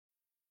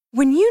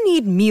When you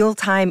need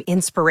mealtime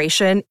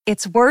inspiration,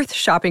 it's worth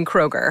shopping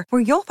Kroger,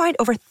 where you'll find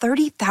over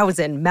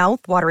 30,000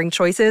 mouth-watering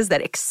choices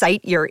that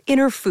excite your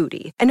inner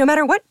foodie. And no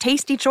matter what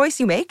tasty choice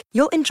you make,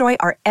 you'll enjoy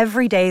our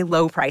everyday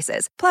low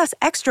prices, plus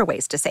extra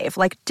ways to save,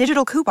 like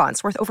digital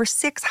coupons worth over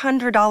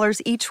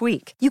 $600 each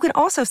week. You can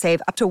also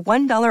save up to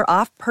 $1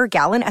 off per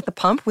gallon at the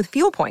pump with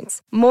fuel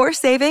points. More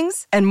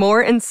savings and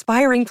more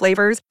inspiring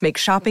flavors make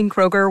shopping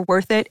Kroger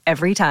worth it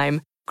every time.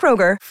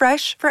 Kroger,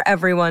 fresh for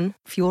everyone.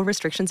 Fuel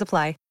restrictions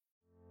apply.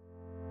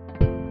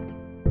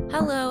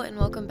 Hello and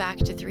welcome back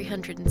to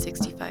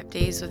 365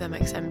 Days with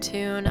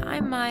mxmtoon.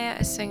 I'm Maya,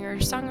 a singer,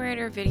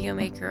 songwriter, video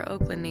maker,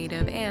 Oakland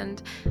native,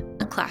 and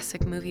a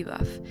classic movie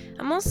buff.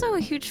 I'm also a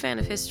huge fan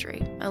of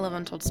history. I love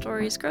untold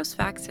stories, gross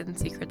facts, hidden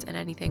secrets, and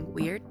anything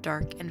weird,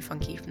 dark, and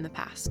funky from the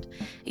past.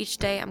 Each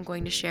day I'm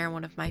going to share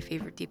one of my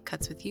favorite deep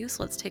cuts with you,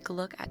 so let's take a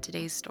look at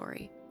today's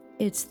story.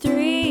 It's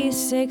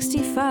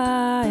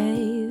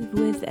 365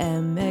 with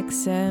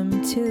mxmtoon.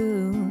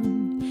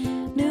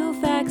 New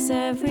facts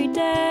every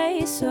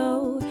day,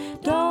 so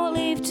don't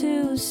leave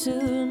too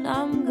soon.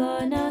 I'm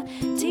gonna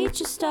teach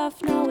you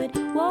stuff, no it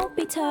won't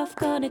be tough.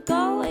 Gonna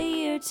go a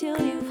year till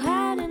you've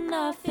had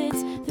enough.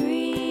 It's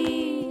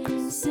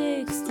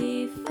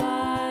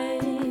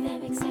 365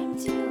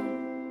 mxmtoon.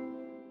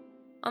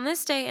 On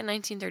this day in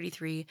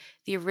 1933,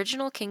 the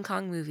original King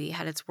Kong movie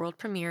had its world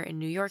premiere in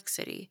New York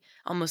City.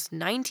 Almost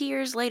 90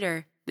 years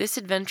later, this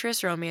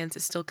adventurous romance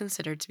is still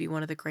considered to be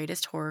one of the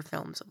greatest horror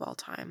films of all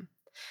time.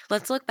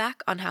 Let's look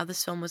back on how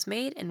this film was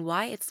made and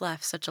why it's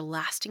left such a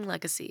lasting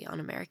legacy on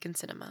American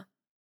cinema.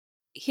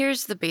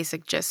 Here's the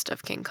basic gist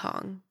of King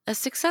Kong. A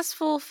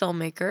successful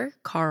filmmaker,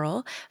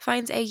 Carl,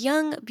 finds a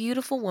young,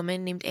 beautiful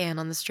woman named Anne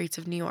on the streets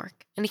of New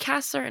York, and he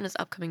casts her in his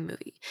upcoming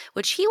movie,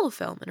 which he will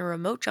film in a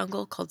remote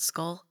jungle called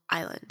Skull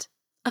Island,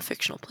 a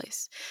fictional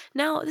place.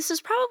 Now, this is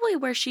probably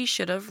where she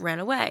should have ran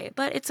away,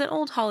 but it's an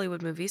old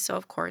Hollywood movie, so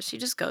of course she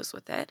just goes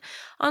with it.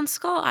 On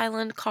Skull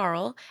Island,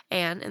 Carl,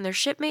 Anne, and their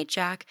shipmate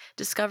Jack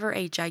discover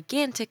a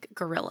gigantic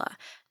gorilla,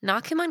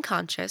 knock him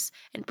unconscious,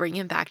 and bring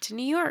him back to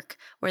New York,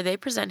 where they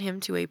present him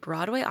to a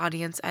Broadway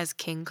audience as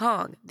King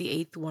Kong, the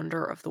eighth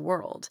wonder of the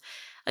world.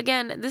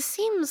 Again, this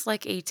seems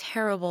like a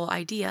terrible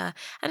idea,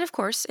 and of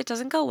course, it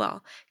doesn't go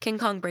well. King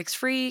Kong breaks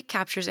free,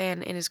 captures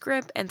Anne in his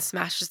grip, and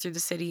smashes through the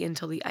city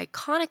until the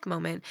iconic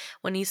moment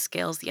when he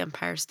scales the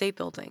Empire State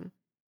Building.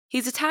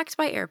 He's attacked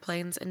by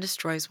airplanes and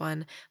destroys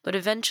one, but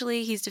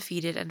eventually he's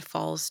defeated and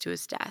falls to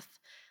his death.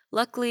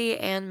 Luckily,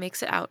 Anne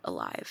makes it out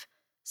alive.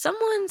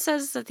 Someone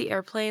says that the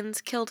airplanes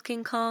killed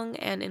King Kong,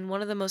 and in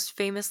one of the most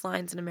famous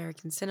lines in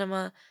American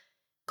cinema,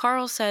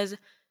 Carl says,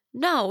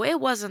 "No, it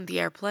wasn't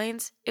the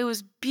airplanes. It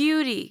was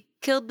Beauty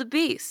killed the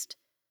Beast."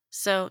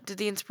 So, did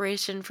the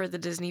inspiration for the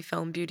Disney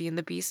film Beauty and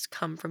the Beast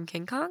come from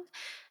King Kong?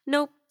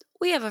 Nope,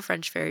 we have a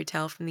French fairy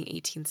tale from the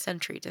 18th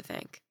century to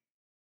thank.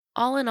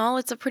 All in all,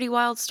 it's a pretty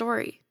wild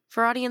story.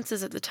 For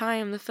audiences at the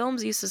time, the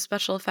film's use of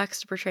special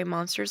effects to portray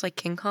monsters like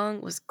King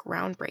Kong was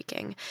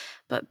groundbreaking.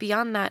 But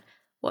beyond that,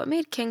 what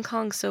made King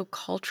Kong so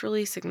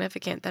culturally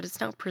significant that it's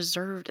now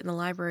preserved in the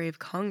Library of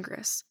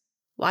Congress?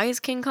 Why is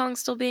King Kong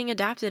still being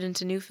adapted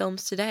into new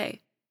films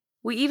today?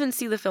 We even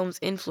see the film's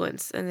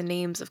influence in the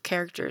names of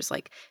characters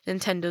like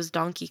Nintendo's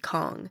Donkey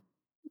Kong.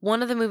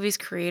 One of the movie's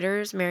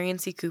creators, Marion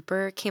C.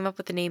 Cooper, came up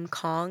with the name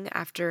Kong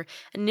after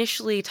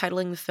initially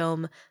titling the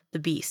film The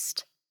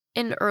Beast.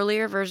 In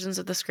earlier versions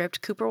of the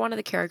script, Cooper wanted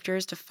the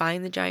characters to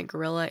find the giant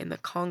gorilla in the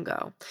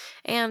Congo,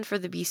 and for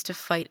the beast to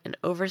fight an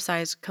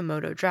oversized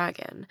Komodo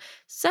dragon.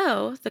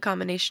 So, the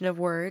combination of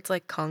words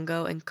like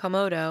Congo and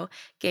Komodo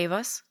gave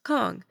us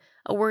Kong,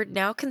 a word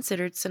now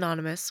considered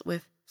synonymous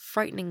with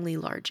frighteningly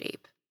large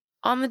ape.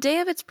 On the day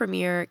of its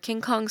premiere,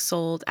 King Kong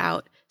sold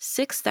out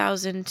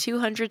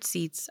 6,200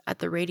 seats at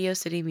the Radio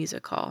City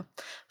Music Hall.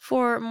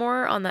 For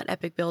more on that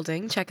epic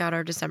building, check out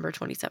our December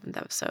 27th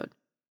episode.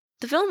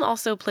 The film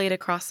also played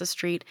across the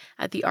street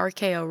at the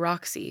RKO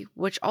Roxy,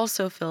 which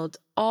also filled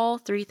all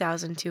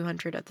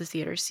 3,200 of the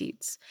theater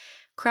seats.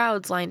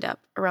 Crowds lined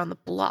up around the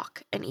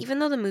block, and even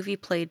though the movie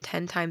played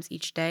 10 times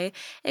each day,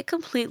 it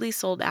completely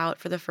sold out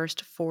for the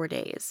first 4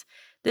 days.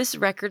 This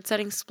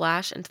record-setting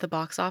splash into the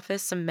box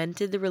office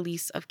cemented the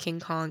release of King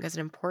Kong as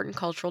an important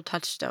cultural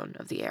touchstone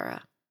of the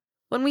era.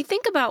 When we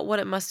think about what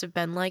it must have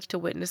been like to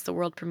witness the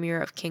world premiere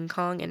of King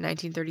Kong in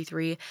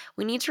 1933,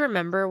 we need to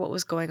remember what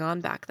was going on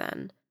back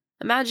then.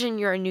 Imagine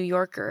you're a New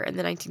Yorker in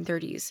the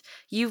 1930s.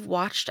 You've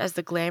watched as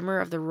the glamour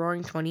of the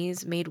Roaring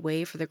Twenties made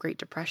way for the Great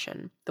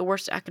Depression, the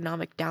worst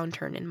economic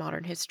downturn in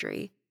modern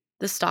history.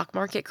 The stock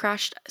market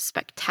crashed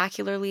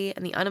spectacularly,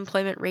 and the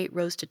unemployment rate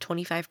rose to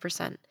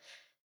 25%.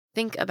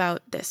 Think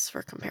about this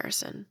for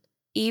comparison.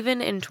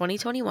 Even in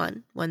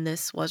 2021, when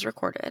this was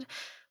recorded,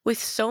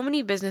 with so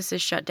many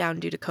businesses shut down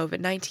due to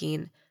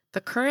COVID-19,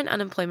 the current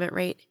unemployment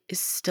rate is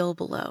still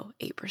below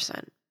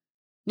 8%.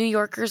 New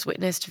Yorkers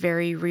witnessed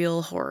very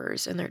real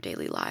horrors in their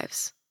daily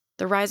lives.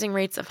 The rising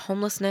rates of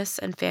homelessness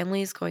and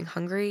families going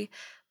hungry,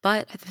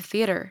 but at the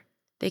theater,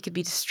 they could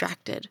be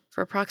distracted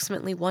for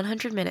approximately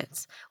 100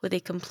 minutes with a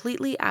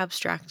completely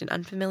abstract and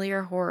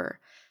unfamiliar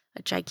horror,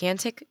 a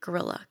gigantic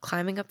gorilla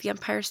climbing up the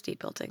Empire State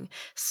Building,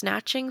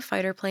 snatching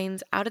fighter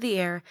planes out of the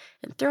air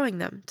and throwing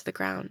them to the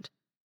ground.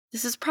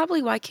 This is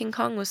probably why King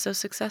Kong was so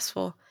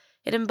successful.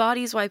 It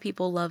embodies why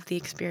people love the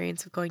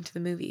experience of going to the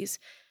movies.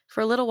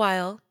 For a little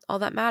while, all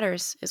that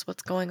matters is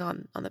what's going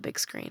on the big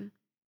screen.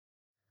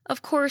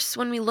 Of course,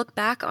 when we look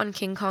back on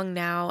King Kong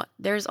now,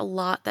 there's a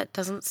lot that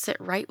doesn't sit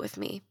right with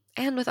me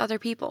and with other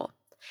people.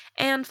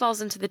 Anne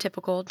falls into the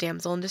typical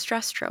damsel in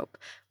distress trope,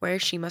 where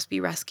she must be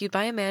rescued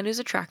by a man who's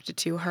attracted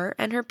to her,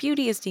 and her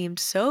beauty is deemed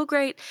so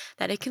great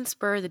that it can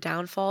spur the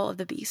downfall of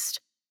the beast.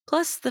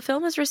 Plus, the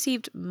film has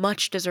received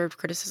much-deserved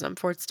criticism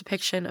for its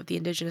depiction of the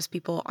indigenous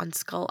people on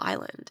Skull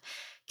Island.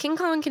 King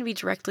Kong can be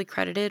directly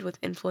credited with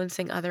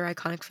influencing other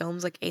iconic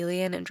films like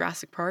Alien and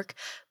Jurassic Park,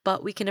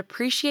 but we can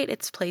appreciate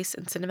its place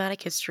in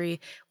cinematic history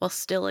while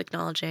still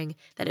acknowledging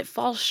that it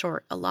falls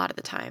short a lot of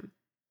the time.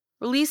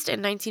 Released in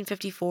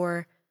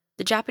 1954,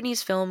 the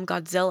Japanese film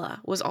Godzilla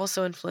was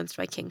also influenced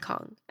by King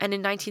Kong, and in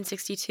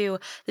 1962,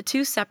 the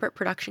two separate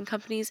production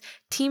companies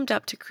teamed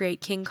up to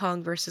create King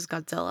Kong vs.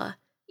 Godzilla.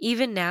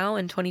 Even now,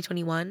 in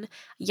 2021,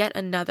 yet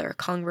another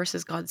Kong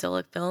vs.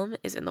 Godzilla film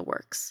is in the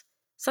works.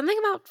 Something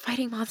about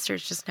fighting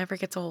monsters just never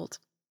gets old.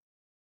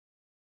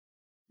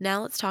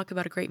 Now let's talk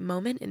about a great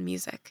moment in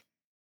music.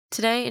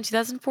 Today, in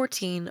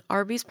 2014,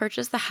 Arby's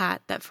purchased the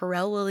hat that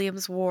Pharrell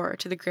Williams wore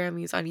to the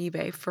Grammys on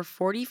eBay for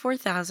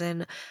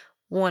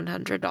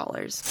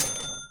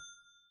 $44,100.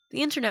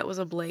 The internet was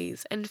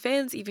ablaze, and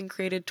fans even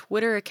created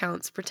Twitter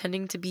accounts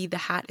pretending to be the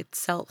hat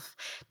itself.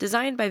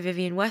 Designed by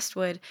Vivienne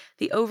Westwood,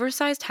 the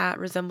oversized hat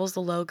resembles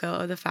the logo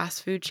of the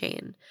fast food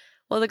chain.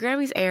 While the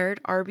Grammys aired,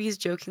 Arby's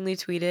jokingly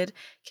tweeted,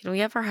 "Can we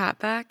have our hat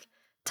back?"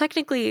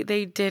 Technically,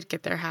 they did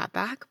get their hat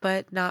back,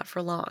 but not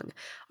for long.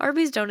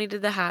 Arby's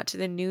donated the hat to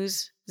the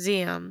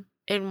Newseum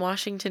in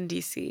Washington,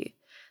 D.C.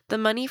 The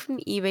money from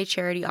the eBay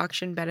charity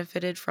auction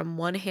benefited From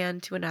One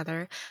Hand to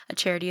Another, a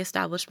charity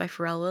established by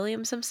Pharrell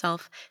Williams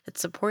himself that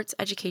supports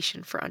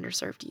education for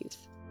underserved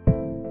youth.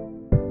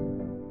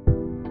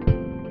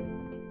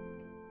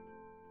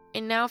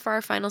 And now for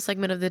our final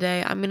segment of the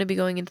day, I'm going to be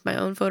going into my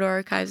own photo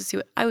archives to see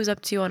what I was up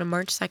to on a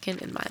March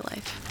 2nd in my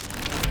life.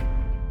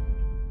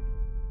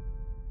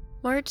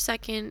 March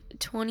 2nd,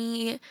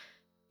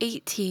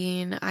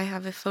 2018, I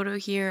have a photo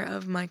here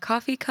of my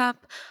coffee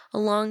cup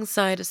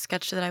alongside a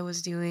sketch that I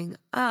was doing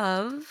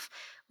of,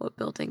 what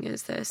building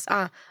is this?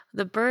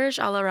 The Burj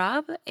Al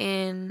Arab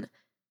in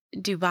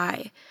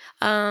Dubai.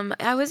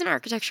 I was in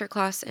architecture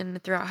class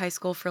throughout high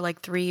school for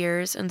like 3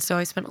 years, and so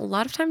I spent a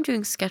lot of time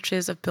doing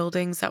sketches of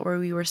buildings that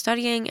we were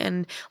studying,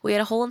 and we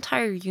had a whole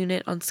entire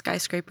unit on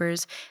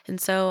skyscrapers,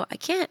 and so I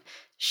can't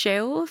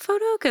show a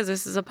photo because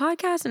this is a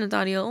podcast and it's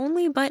audio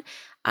only, but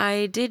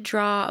I did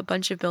draw a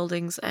bunch of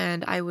buildings,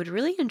 and I would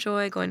really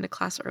enjoy going to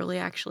class early,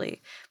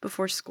 actually,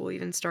 before school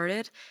even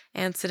started,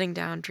 and sitting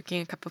down,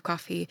 drinking a cup of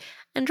coffee,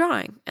 and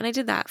drawing. And I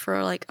did that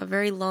for like a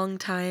very long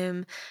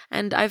time.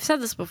 And I've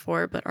said this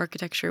before, but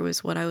architecture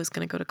was what I was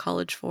going to go to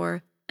college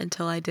for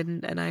until I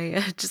didn't, and I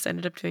just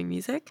ended up doing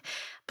music.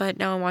 But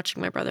now I'm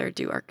watching my brother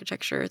do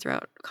architecture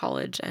throughout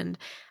college, and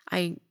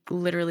I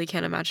literally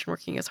can't imagine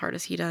working as hard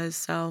as he does.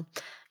 So,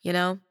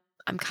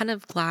 I'm kind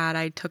of glad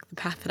I took the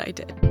path that I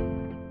did.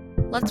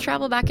 Let's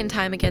travel back in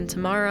time again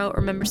tomorrow.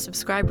 Remember to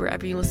subscribe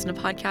wherever you listen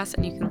to podcasts,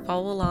 and you can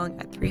follow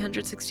along at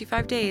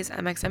 365 Days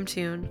MXM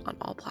Tune on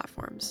all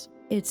platforms.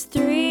 It's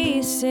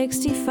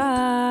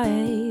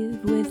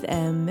 365 with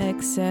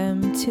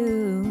MXM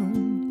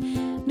Tune.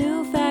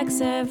 New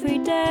facts every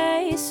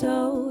day,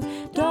 so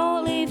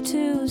don't leave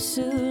too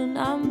soon.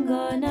 I'm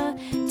gonna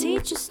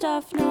teach you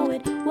stuff, no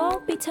it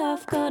won't be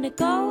tough. Gonna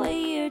go a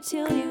year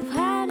till you've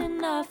had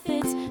enough.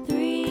 It's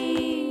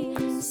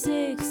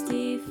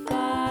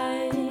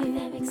 365